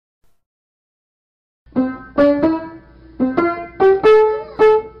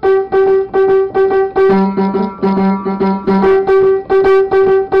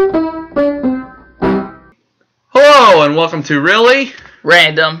welcome to Really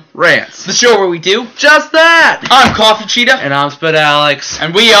Random Rants, the show where we do just that. I'm Coffee Cheetah, And I'm Spit Alex,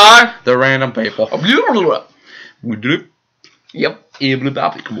 and we are the random people. We do. Yep,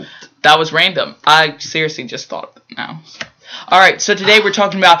 that was random. I seriously just thought of it now. Alright, so today we're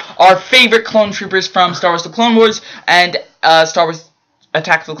talking about our favorite clone troopers from Star Wars The Clone Wars and Star Wars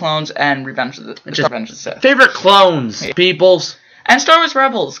Attack of the Clones and Revenge of the Sith. Favorite clones, peoples. And Star Wars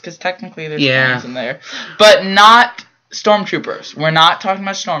Rebels, because technically there's clones in there. But not Stormtroopers. We're not talking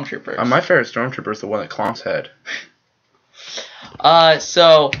about Stormtroopers. My favorite Stormtrooper is the one that Clones head.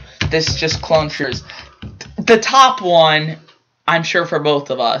 So this is just clone troopers. The top one, I'm sure for both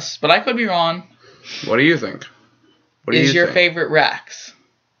of us, but I could be wrong. What do you think? What is your favorite Rex?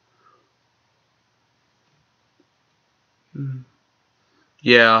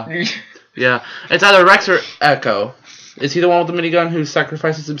 Yeah. Yeah. It's either Rex or Echo. Is he the one with the minigun who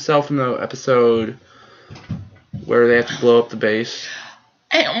sacrifices himself in the episode where they have to blow up the base?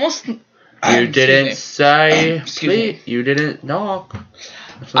 I almost... You didn't say... You didn't knock.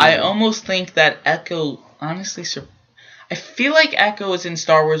 I almost think that Echo... Honestly, I feel like Echo is in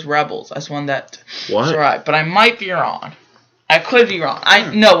Star Wars Rebels as one that... What? Right, but I might be wrong. I could be wrong.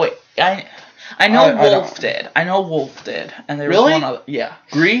 No, wait. I know Wolf did. I know Wolf did. And there was one other... Yeah.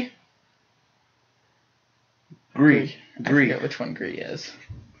 Gree? I forget which one Gree is.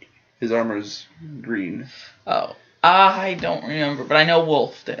 His armor is green. Oh. I don't remember, but I know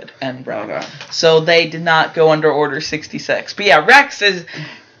Wolf did. And Brown. Okay. So they did not go under Order 66. But yeah, Rex is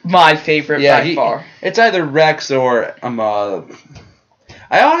my favorite by far. It's either Rex or... I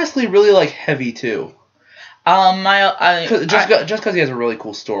honestly really like Heavy, too. Just because he has a really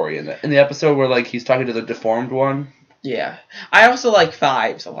cool story in the episode where like he's talking to the deformed one. Yeah. I also like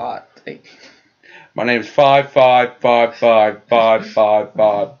Fives a lot. Like... My name's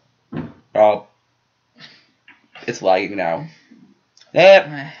 5555555. Oh, it's lagging now. Yep.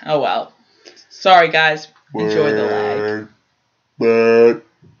 Oh well. Sorry guys. Enjoy the lag.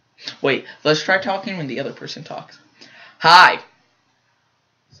 Wait, let's try talking when the other person talks. Hi.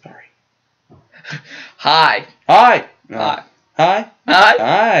 Sorry. Hi. Hi. Hi. Hi. Hi.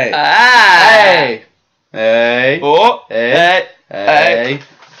 Hi. Hi. Hey. Oh. Hey. Hey.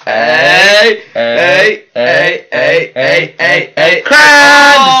 Hey. Hey.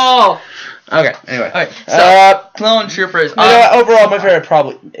 Oh! Okay, anyway. Alright, so, Clone Troopers. Overall, my favorite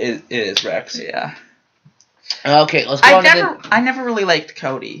probably is Rex. Yeah. Okay, let's go on to I never really liked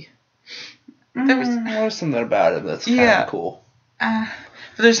Cody. There was something about him that's kind of cool. But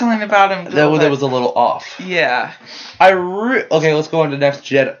there's something about him that was a little off. Yeah. Okay, let's go on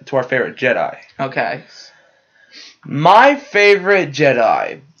to to our favorite Jedi. Okay. My favorite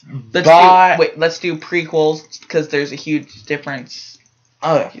Jedi. Let's do prequels because there's a huge difference.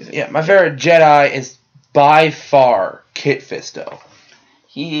 Oh yeah, my favorite Jedi is by far Kit Fisto.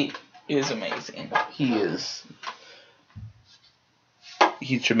 He is amazing. He's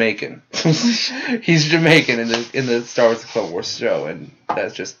Jamaican. He's Jamaican in the Star Wars: The Clone Wars show, and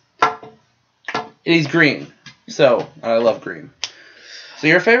that's just. He's green, so I love green. So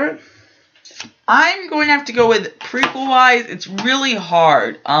your favorite? I'm going to have to go with prequel-wise. It's really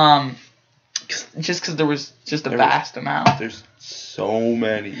hard. Just because there was just a vast amount. There's so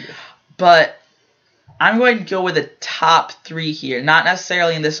many. But I'm going to go with the top 3 here. Not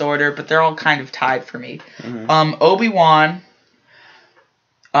necessarily in this order, but they're all kind of tied for me. Mm-hmm. Obi-Wan,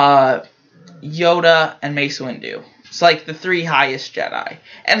 Yoda, and Mace Windu. It's like the 3 highest Jedi.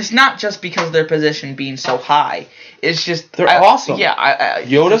 And it's not just because of their position being so high. It's just... They're awesome. Yeah.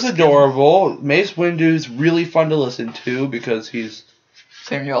 Yoda's adorable. Mace Windu's really fun to listen to because he's...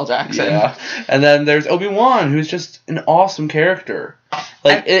 Samuel L. Jackson. Yeah. And then there's Obi-Wan, who's just an awesome character.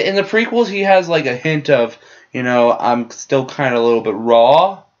 Like, in the prequels, he has like a hint of, I'm still kind of a little bit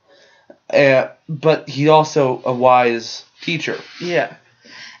raw. But he's also a wise teacher. Yeah.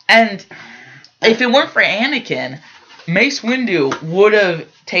 And if it weren't for Anakin... Mace Windu would have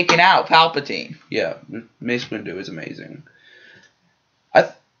taken out Palpatine. Yeah, Mace Windu is amazing.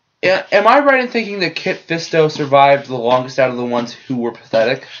 Am I right in thinking that Kit Fisto survived the longest out of the ones who were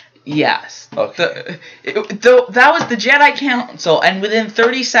pathetic? Yes. Okay. That was the Jedi Council, and within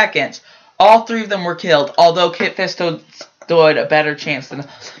 30 seconds, all 3 of them were killed. Although Kit Fisto stood a better chance than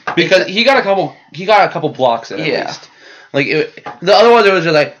because he got a couple blocks in at least. Like the other ones, it was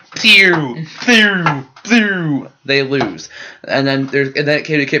just like pew, pew, pew. They lose, and then it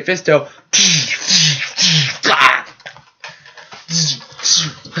came to Kit Fisto.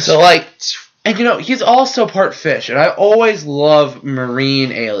 So like, and he's also part fish, and I always love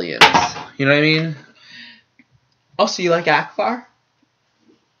marine aliens. You know what I mean? Oh, so you like Akbar?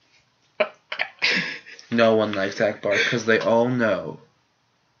 No one likes Akbar because they all know.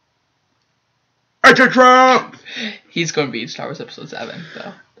 It's a trap! He's going to be in Star Wars Episode 7,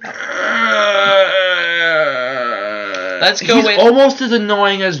 though. Let's go He's with... almost as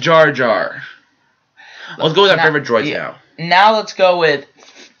annoying as Jar Jar. Let's go with our favorite droids now. Now let's go with...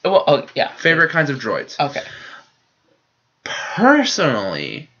 Well, oh, yeah. Favorite kinds of droids. Okay.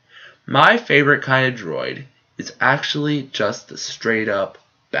 Personally, my favorite kind of droid is actually just the straight-up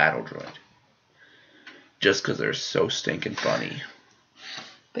battle droid. Just because they're so stinking funny.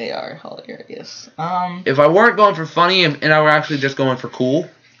 They are hilarious. If I weren't going for funny and I were actually just going for cool,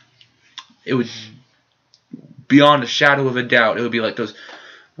 it would, beyond a shadow of a doubt, it would be like those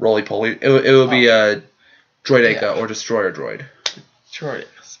roly-poly. It would be a Droideka or Destroyer Droid.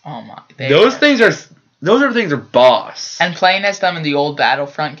 Droids. Oh my. Those things are boss. And playing as them in the old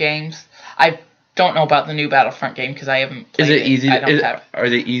Battlefront games, I don't know about the new Battlefront game because I haven't played it. Easy? Are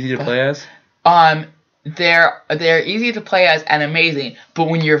they easy to play as? They're easy to play as and amazing, but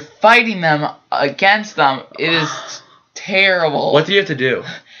when you're fighting them against them, it is terrible. What do you have to do?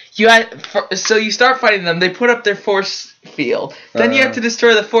 So you start fighting them. They put up their force field. Then you have to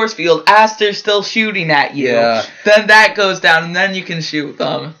destroy the force field as they're still shooting at you. Yeah. Then that goes down, and then you can shoot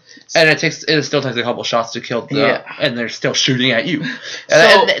them. And it still takes a couple shots to kill them. Yeah. And they're still shooting at you.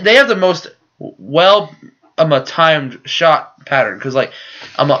 And they have the most timed shot pattern because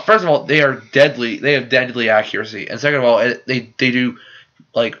first of all they are deadly. They have deadly accuracy, and second of all they do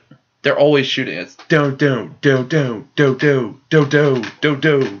they're always shooting. It's do do do do do do do do do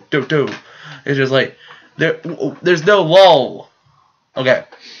do do do. It's just like there's no lull. Okay.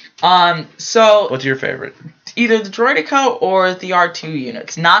 So what's your favorite? Either the Droideka or the R2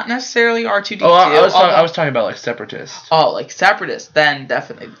 units. Not necessarily R2D2. Oh, I was talking about Separatists. Oh, Separatists. Then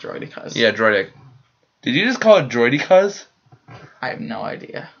definitely the Droidekas. Yeah, Droidek. Did you just call it Droidekas? I have no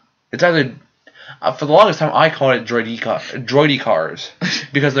idea. It's either... for the longest time, I called it Droidecars.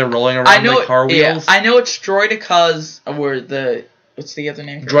 Because they're rolling around like car wheels. Yeah, I know it's Droidekas or the... What's the other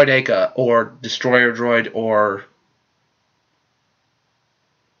name? Droideka or Destroyer Droid or...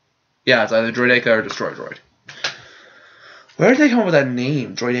 Yeah, it's either Droideka or Destroyer Droid. Where did they come up with that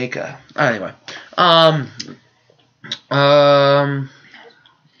name? Droideka. Anyway.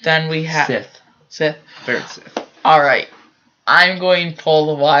 Then we have... Sith. Favorite Sith. Alright. I'm going to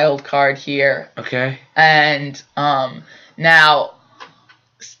pull the wild card here. Okay. And, now,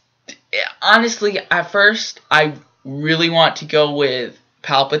 honestly, at first, I really want to go with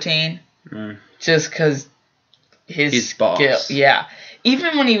Palpatine. Just because his boss. Yeah.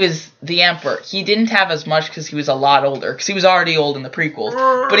 Even when he was the Emperor, he didn't have as much because he was a lot older. Because he was already old in the prequels.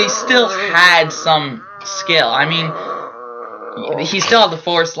 But he still had some skill. I mean, he still had the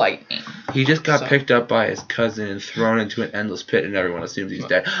Force lightning. He just got picked up by his cousin and thrown into an endless pit, and everyone assumes he's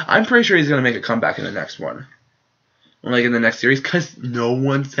dead. I'm pretty sure he's going to make a comeback in the next one. Like, in the next series, because no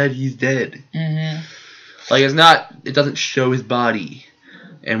one said he's dead. Mm-hmm. It doesn't show his body.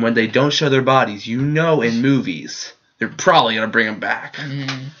 And when they don't show their bodies, in movies... They're probably going to bring him back.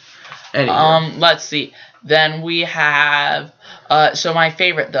 Anyway. Let's see. Then we have... so my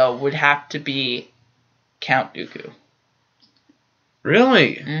favorite, though, would have to be Count Dooku.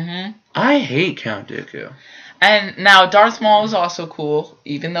 Really? Mm-hmm. I hate Count Dooku. And now Darth Maul is also cool.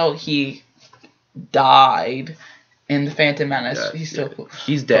 Even though he died in The Phantom Menace, he's still cool.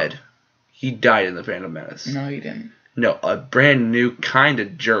 He's dead. He died in The Phantom Menace. No, he didn't. No, a brand new kind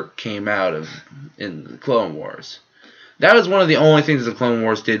of jerk came out in the Clone Wars. That was one of the only things the Clone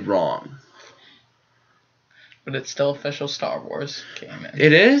Wars did wrong. But it's still official Star Wars canon.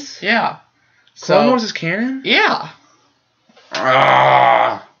 It is? Yeah. Clone Wars is canon? Yeah.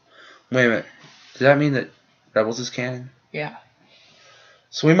 Wait a minute. Does that mean that Rebels is canon? Yeah.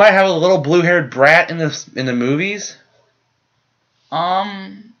 So we might have a little blue-haired brat in the movies?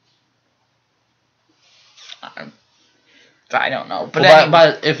 I don't know. But,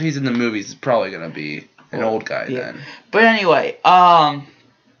 but if he's in the movies, it's probably going to be... an old guy, then. But anyway,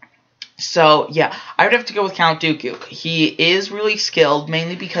 so, yeah, I would have to go with Count Dooku. He is really skilled,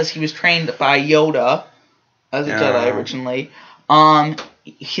 mainly because he was trained by Yoda as a Jedi originally.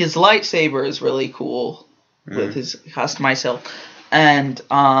 His lightsaber is really cool with his customized hilt. And,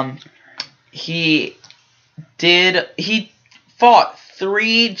 he fought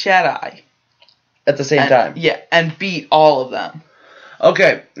 3 Jedi. At the same time? Yeah, and beat all of them.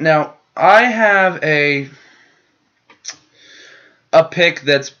 Okay, now... I have a pick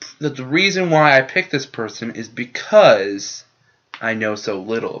that the reason why I picked this person is because I know so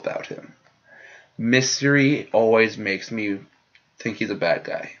little about him. Mystery always makes me think he's a bad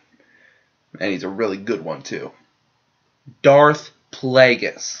guy. And he's a really good one, too. Darth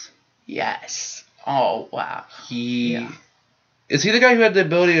Plagueis. Yes. Oh, wow. Is he the guy who had the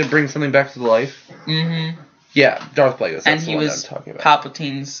ability to bring something back to life? Mm-hmm. Yeah, Darth Plagueis. And That's he the one was I'm talking about.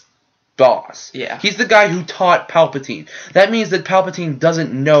 Palpatine's boss. Yeah. He's the guy who taught Palpatine. That means that Palpatine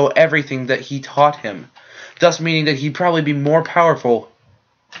doesn't know everything that he taught him. Thus meaning that he'd probably be more powerful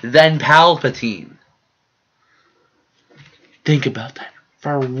than Palpatine. Think about that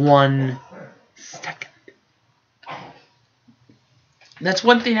for 1 second. That's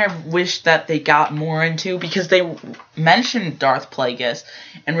one thing I wish that they got more into, because they mentioned Darth Plagueis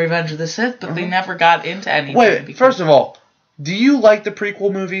in Revenge of the Sith, but they never got into anything. Wait, first of all, do you like the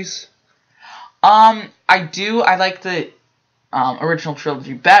prequel movies? I do. I like the original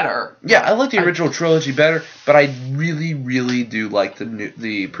trilogy better. Yeah, I like the original trilogy better, but I really, really do like the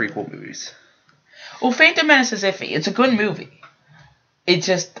prequel movies. Well, Phantom Menace is iffy. It's a good movie. It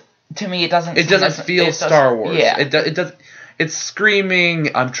just, to me, it doesn't feel Star Wars. Yeah. It does. It's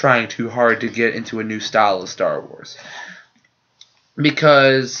screaming, I'm trying too hard to get into a new style of Star Wars.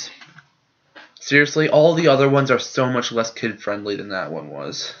 Because, seriously, all the other ones are so much less kid-friendly than that one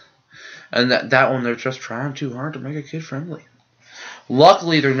was. And that one, they're just trying too hard to make it kid-friendly.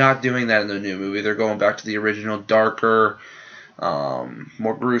 Luckily, they're not doing that in the new movie. They're going back to the original, darker,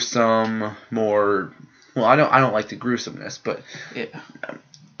 more gruesome, more... Well, I don't like the gruesomeness, but... Yeah.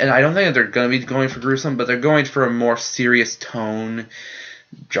 And I don't think that they're going to be going for gruesome, but they're going for a more serious tone.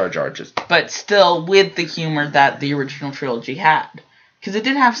 Jar Jar just... But still with the humor that the original trilogy had. Because it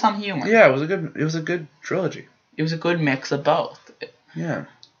did have some humor. Yeah, it was a good trilogy. It was a good mix of both. Yeah.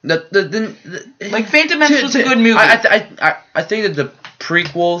 Like, Phantom Menace was a good movie. I think that the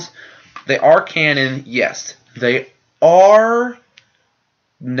prequels, they are canon, yes. They are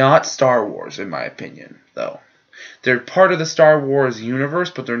not Star Wars, in my opinion, though. They're part of the Star Wars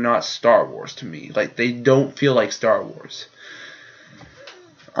universe, but they're not Star Wars to me. Like, they don't feel like Star Wars.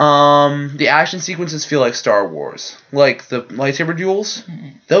 The action sequences feel like Star Wars. Like, the lightsaber duels,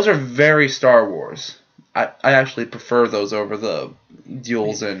 those are very Star Wars. I actually prefer those over the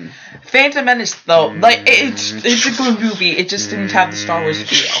duels in... Phantom Menace, though, like, it's a good movie. It just didn't have the Star Wars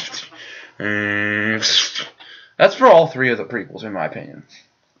feel. That's for all three of the prequels, in my opinion.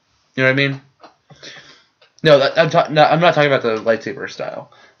 You know what I mean? No, I'm not talking about the lightsaber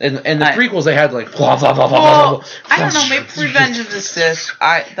style. In the prequels, they had like blah blah blah blah blah. Well, I don't know. Maybe Revenge of the Sith.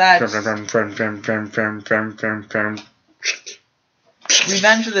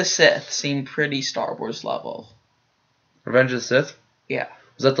 Revenge of the Sith seemed pretty Star Wars level. Revenge of the Sith? Yeah.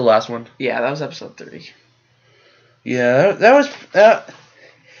 Was that the last one? Yeah, that was episode 3. Yeah, that was.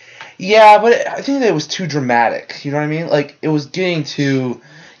 Yeah, but I think that it was too dramatic. You know what I mean? Like, it was getting too.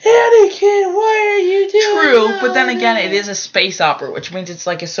 Anakin, why are you doing True, that? but then again, it is a space opera, which means it's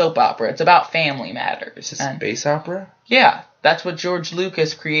like a soap opera. It's about family matters. It's a space opera? Yeah, that's what George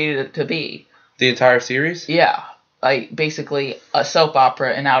Lucas created it to be. The entire series? Yeah, like basically a soap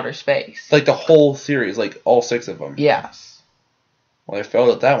opera in outer space. Like the whole series, like all 6 of them? Yes. Well, I failed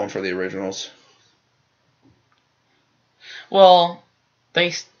at that one for the originals. Well,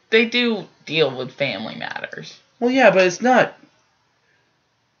 they do deal with family matters. Well, yeah, but it's not...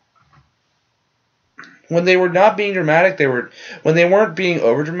 When they were not being dramatic, when they weren't being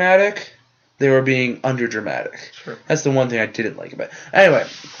over dramatic, they were being under dramatic. Sure. That's the one thing I didn't like about it. Anyway.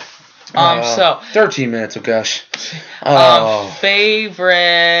 So 13 minutes, oh gosh.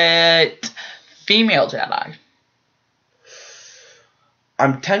 Favorite female Jedi?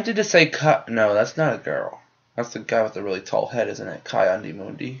 I'm tempted to say no, that's not a girl. That's the guy with the really tall head, isn't it? Ki-Adi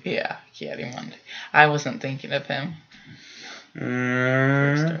Mundi. Yeah, Ki-Adi Mundi. I wasn't thinking of him.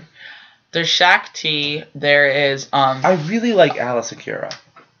 There's Shakti. There is I really like Ayla Secura.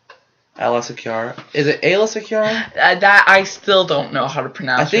 Ayla Secura. Is it Ayla Secura? That I still don't know how to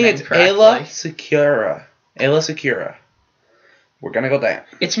pronounce. I think it's Ayla Secura. Ayla Secura. We're gonna go down.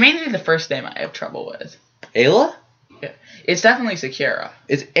 It's mainly the first name I have trouble with. Ayla? Yeah, it's definitely Secura.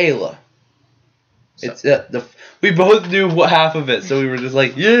 It's Ayla. So. It's we both knew half of it, so we were just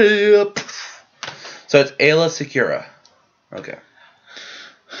like, yeah. So it's Ayla Secura. Okay.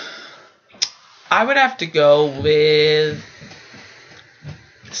 I would have to go with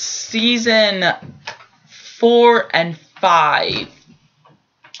season 4 and 5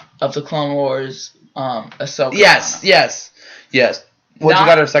 of the Clone Wars. Ahsoka. Yes. What, you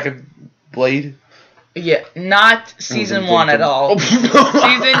got her second blade? Yeah, not season 1 at all.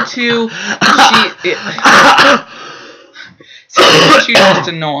 Season 2, she was just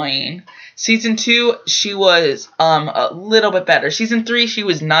annoying. Season 2, she was a little bit better. Season 3, she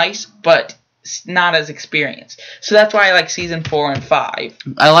was nice, but not as experienced. So that's why I like season 4 and 5.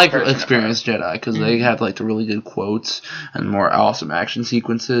 I like experienced Jedi because they have like the really good quotes and more awesome action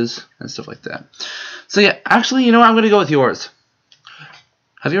sequences and stuff like that. So yeah, actually, you know what? I'm gonna go with yours.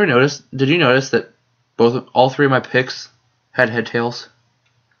 Have you ever noticed? Did you notice that all three of my picks had head tails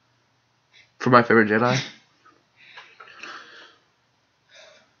for my favorite Jedi?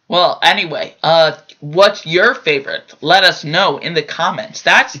 Well, anyway, what's your favorite? Let us know in the comments.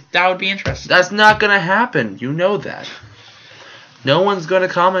 That would be interesting. That's not gonna happen. You know that. No one's gonna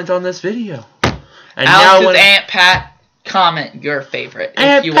comment on this video. And Alex's Aunt Pat, comment your favorite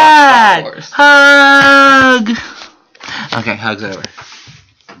Aunt if you Pat, watch Star Wars. Hug. Okay, hugs over.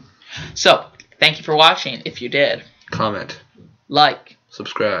 So, thank you for watching. If you did, Comment, like,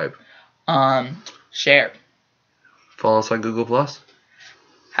 subscribe, share, follow us on Google Plus.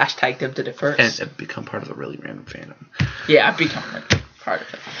 Hashtag Dib did it first. And become part of the really random fandom. Yeah, I've become part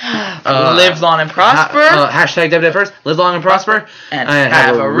of it. Live long and prosper. Hashtag Dib did it first. Live long and prosper. And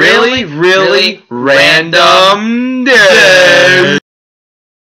have a really, really random day.